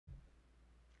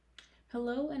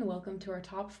Hello and welcome to our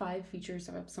top 5 features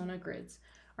of Apsona Grids,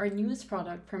 our newest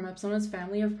product from Apsona's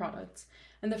family of products,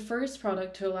 and the first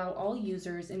product to allow all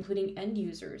users, including end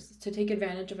users, to take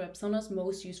advantage of Apsona's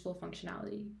most useful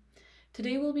functionality.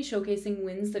 Today we'll be showcasing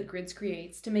wins that Grids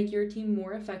creates to make your team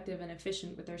more effective and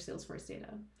efficient with their Salesforce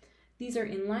data. These are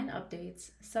inline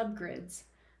updates, subgrids,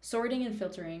 sorting and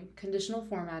filtering, conditional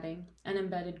formatting, and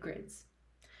embedded grids.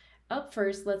 Up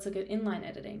first, let's look at inline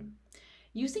editing.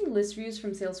 Using list views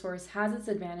from Salesforce has its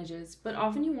advantages, but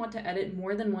often you want to edit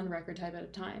more than one record type at a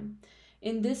time.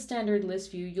 In this standard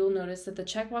list view, you'll notice that the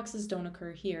checkboxes don't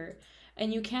occur here,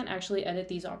 and you can't actually edit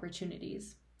these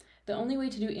opportunities. The only way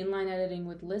to do inline editing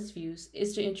with list views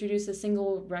is to introduce a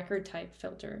single record type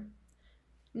filter.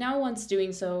 Now once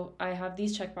doing so, I have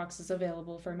these checkboxes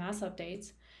available for mass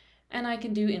updates, and I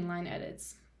can do inline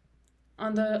edits.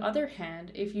 On the other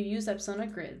hand, if you use Apsona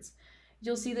Grids,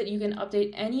 you'll see that you can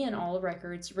update any and all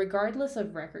records regardless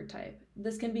of record type.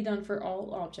 This can be done for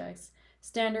all objects,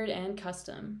 standard and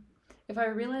custom. If I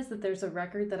realize that there's a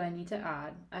record that I need to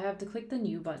add, I have to click the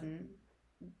New button,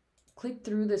 click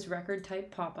through this record type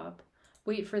pop-up,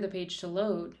 wait for the page to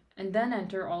load, and then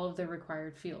enter all of the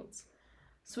required fields.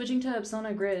 Switching to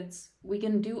Apsona Grids, we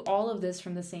can do all of this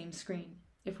from the same screen.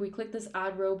 If we click this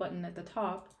Add Row button at the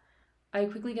top, I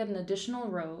quickly get an additional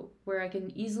row where I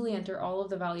can easily enter all of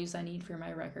the values I need for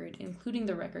my record, including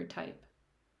the record type.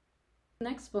 The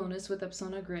next bonus with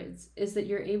Apsona Grids is that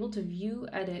you're able to view,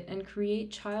 edit, and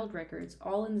create child records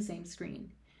all in the same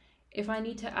screen. If I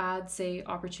need to add, say,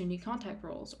 opportunity contact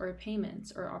roles, or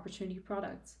payments, or opportunity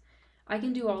products, I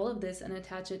can do all of this and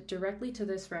attach it directly to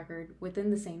this record within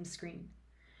the same screen.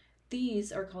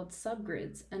 These are called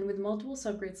subgrids, and with multiple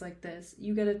subgrids like this,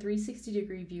 you get a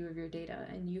 360-degree view of your data,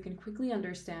 and you can quickly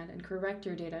understand and correct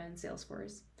your data in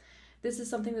Salesforce. This is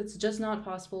something that's just not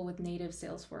possible with native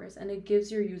Salesforce, and it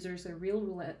gives your users a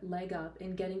real leg up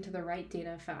in getting to the right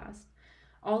data fast.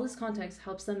 All this context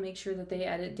helps them make sure that they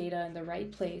edit data in the right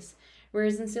place,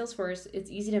 whereas in Salesforce, it's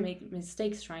easy to make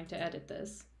mistakes trying to edit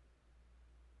this.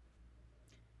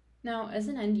 Now, as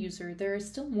an end user, there are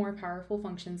still more powerful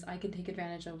functions I can take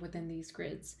advantage of within these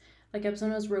grids, like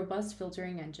Apsona's robust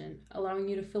filtering engine, allowing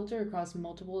you to filter across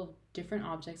multiple different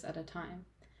objects at a time.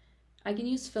 I can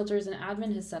use filters an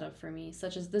admin has set up for me,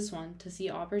 such as this one, to see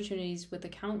opportunities with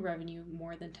account revenue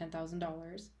more than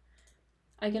 $10,000.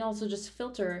 I can also just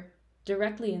filter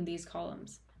directly in these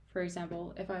columns. For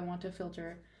example, if I want to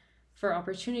filter for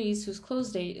opportunities whose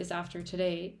close date is after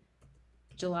today,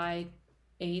 July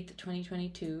 8th,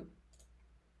 2022.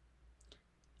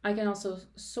 I can also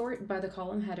sort by the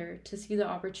column header to see the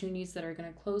opportunities that are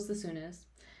going to close the soonest.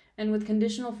 And with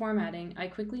conditional formatting, I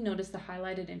quickly notice the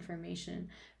highlighted information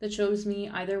that shows me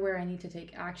either where I need to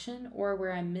take action or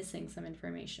where I'm missing some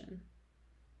information.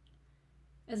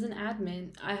 As an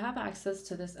admin, I have access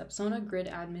to this Apsona Grid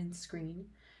admin screen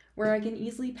where I can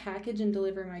easily package and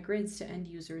deliver my grids to end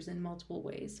users in multiple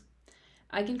ways.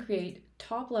 I can create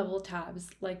top-level tabs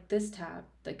like this tab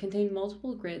that contain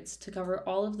multiple grids to cover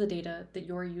all of the data that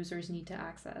your users need to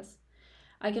access.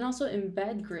 I can also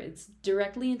embed grids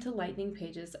directly into Lightning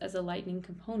pages as a Lightning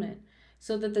component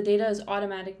so that the data is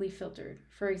automatically filtered.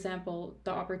 For example,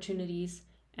 the opportunities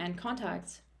and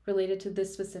contacts related to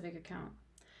this specific account.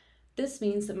 This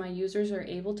means that my users are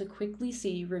able to quickly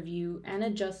see, review, and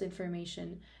adjust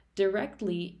information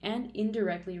directly and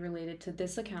indirectly related to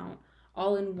this account,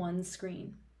 all in one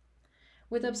screen.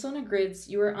 With Apsona Grids,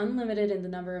 you are unlimited in the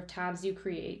number of tabs you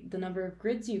create, the number of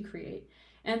grids you create,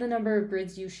 and the number of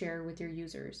grids you share with your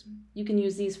users. You can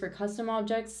use these for custom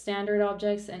objects, standard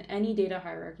objects, and any data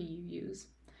hierarchy you use.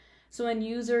 So when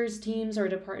users, teams, or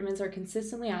departments are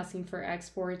consistently asking for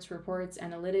exports, reports,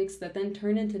 analytics that then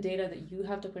turn into data that you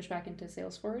have to push back into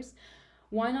Salesforce,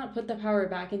 why not put the power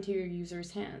back into your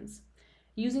users' hands?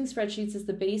 Using spreadsheets is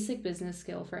the basic business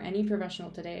skill for any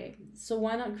professional today, so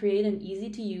why not create an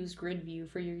easy-to-use grid view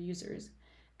for your users?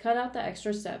 Cut out the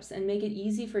extra steps and make it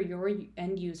easy for your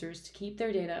end users to keep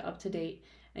their data up to date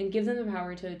and give them the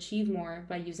power to achieve more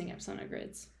by using Apsona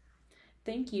Grids.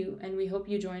 Thank you, and we hope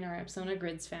you join our Apsona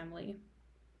Grids family.